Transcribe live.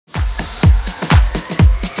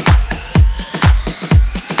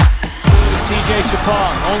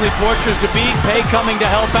Pong. Only Fortress to beat. Pay coming to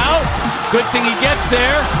help out. Good thing he gets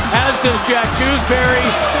there, as does Jack Jewsbury.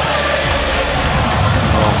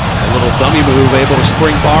 A little dummy move, able to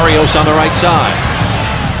spring Barrios on the right side.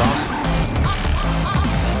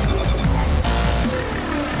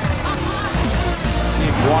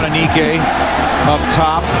 Wananike up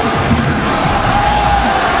top.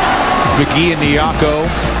 It's McGee and Nyako.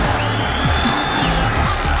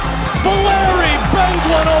 Valeri bends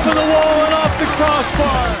one over the wall and off the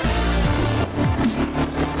crossbar.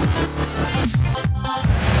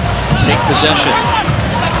 Take possession.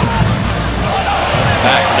 Left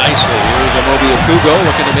back nicely. Here's Amobi Okugo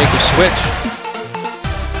looking to make a switch.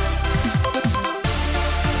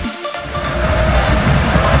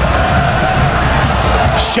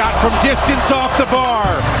 Shot from distance off the bar.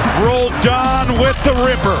 Rolled Don with the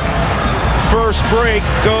ripper. First break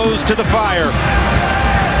goes to the Fire.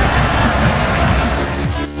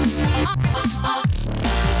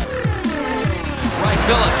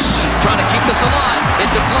 Phillips trying to keep this alive. It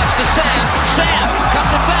deflects to Sam. Sam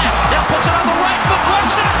cuts it back. Now puts it on the right foot.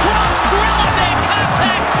 Works it across. Gorilla made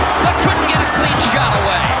contact, but couldn't get a clean shot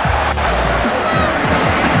away.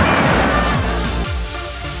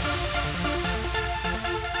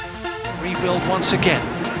 Rebuild once again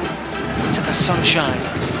into the sunshine.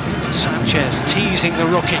 Sanchez teasing the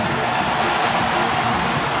rookie.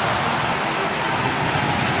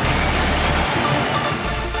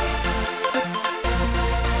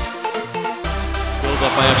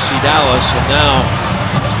 Up by FC Dallas, and now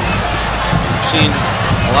we've seen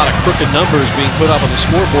a lot of crooked numbers being put up on the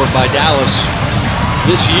scoreboard by Dallas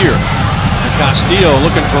this year. And Castillo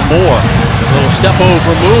looking for more. A little step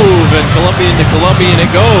over move, and Colombian to Colombian it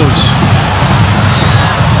goes.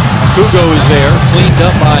 Kugo is there, cleaned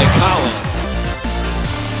up by Collin.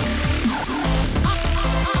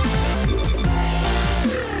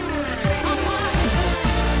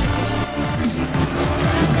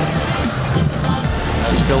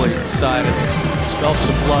 Billy inside and smells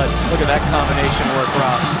some blood. Look at that combination work,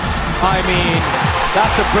 Ross. I mean,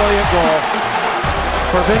 that's a brilliant goal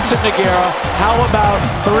for Vincent Nogueira. How about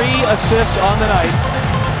 3 assists on the night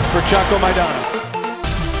for Chaco Maidana?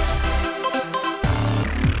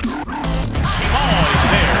 Simon is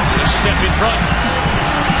there with a step in front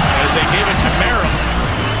as they gave it to Merrill.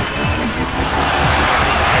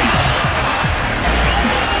 Nice.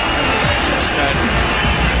 Just that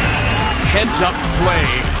heads-up play.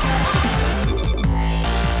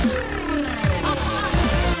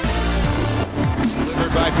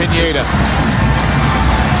 Delivered by Pineda.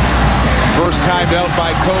 First time out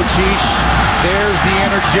by Cochise. There's the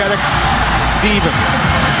energetic Stevens.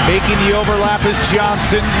 Making the overlap is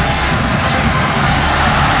Johnson.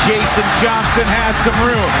 Jason Johnson has some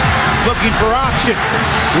room. Looking for options.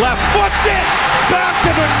 Left foot's it. Back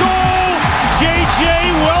to the goal. JJ,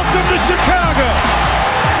 welcome to Chicago.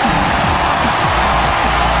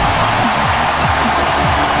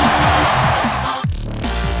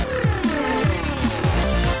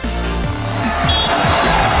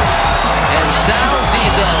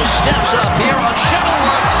 Steps up here on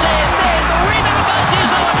Shuttleworth, save made, the rebound by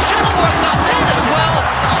Zizzo, and Shuttleworth got that as well.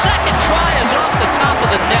 Second try is off the top of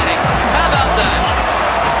the netting. How about that?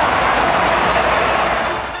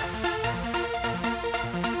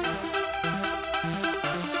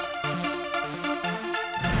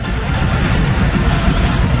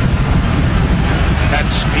 That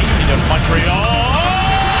speed of Montreal.